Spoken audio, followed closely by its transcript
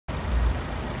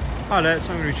Hi there,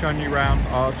 so I'm going to be showing you around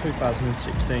our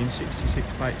 2016 66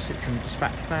 plate Citroen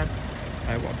Dispatch van.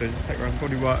 What I'll do is take around the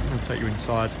bodywork and I'll take you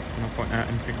inside and I'll point out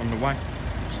anything on the way.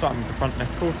 Starting with the front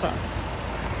left quarter,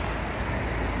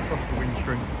 across the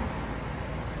windscreen.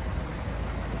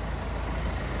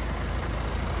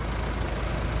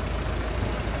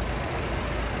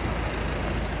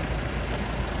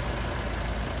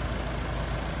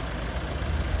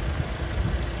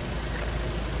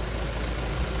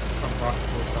 Right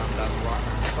quarter down the right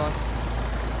hand side.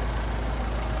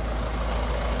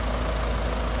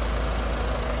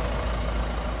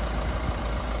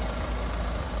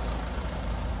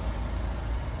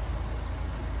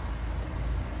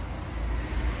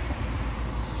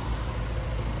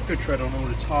 Good tread on all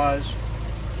the tyres.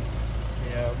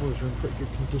 The wheels are in pretty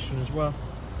good condition as well.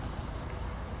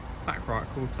 Back right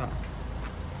quarter.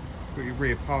 Got your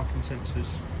rear parking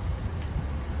sensors.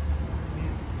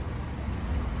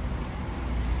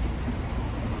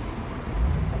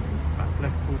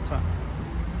 Left quarter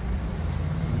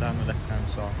and down the left hand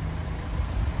side.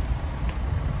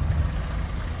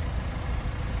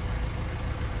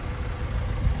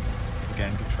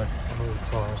 Again, good tread on all the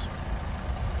tyres.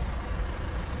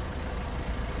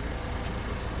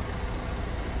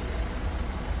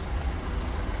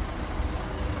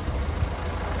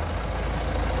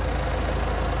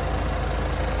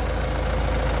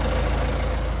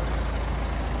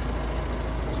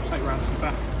 Let's take round to the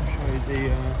back and show you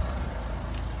the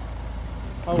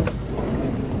so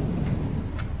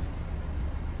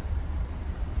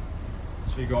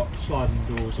you've got sliding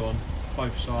doors on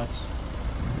both sides.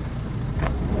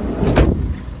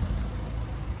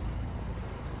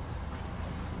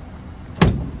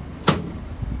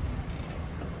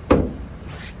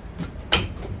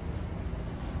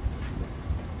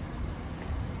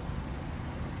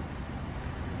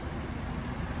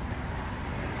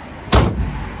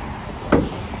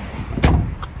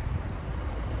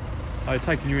 So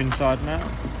taking you inside now.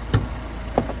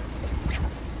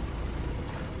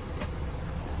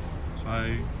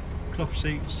 So cloth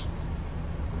seats.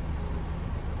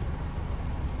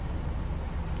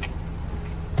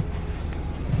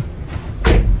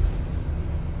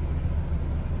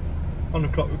 On the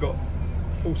clock we've got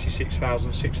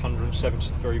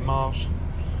 46,673 miles.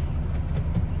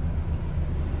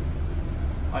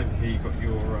 Over here you've got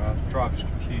your driver's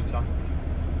computer.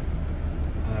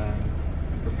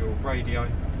 Got your radio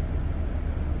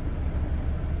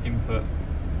input,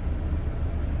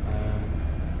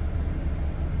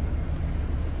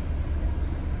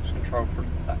 control from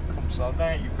that console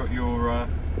there. You've got your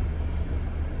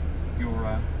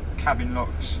cabin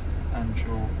locks and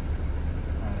your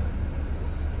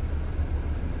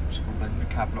what's it called then, the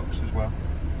cab locks as well.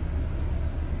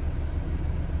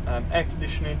 Air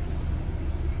conditioning,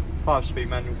 5-speed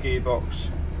manual gearbox,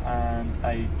 and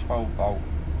a 12-volt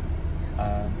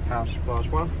power supply as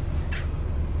well.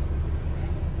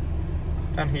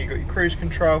 Down here you've got your cruise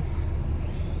control,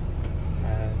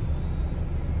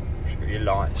 you've got your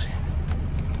lights,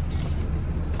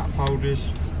 cup holders,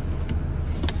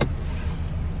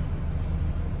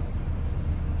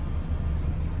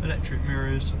 electric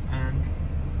mirrors and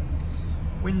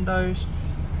windows.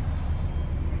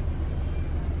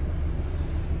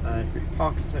 You've got your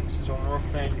parking sensors on or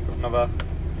off there. You've got another,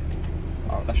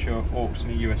 oh, that's your aux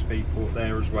and a USB port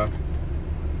there as well.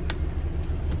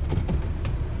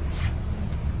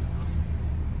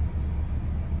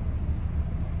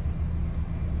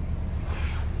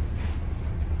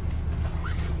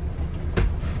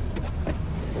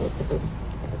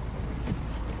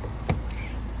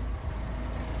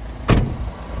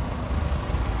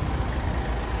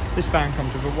 This van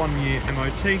comes with a 1-year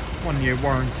MOT, 1-year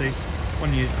warranty,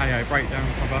 1 year's AA breakdown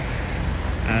cover.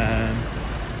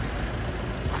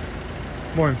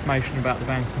 More information about the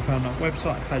van can be found on our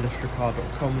website,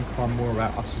 paylestracar.com. You can find more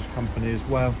about us as a company as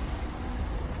well.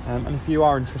 And if you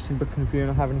are interested in booking a view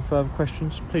and have any further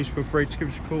questions, please feel free to give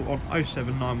us a call on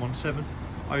 07917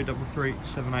 033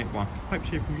 781. Hope to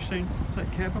hear from you soon.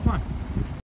 Take care, bye bye.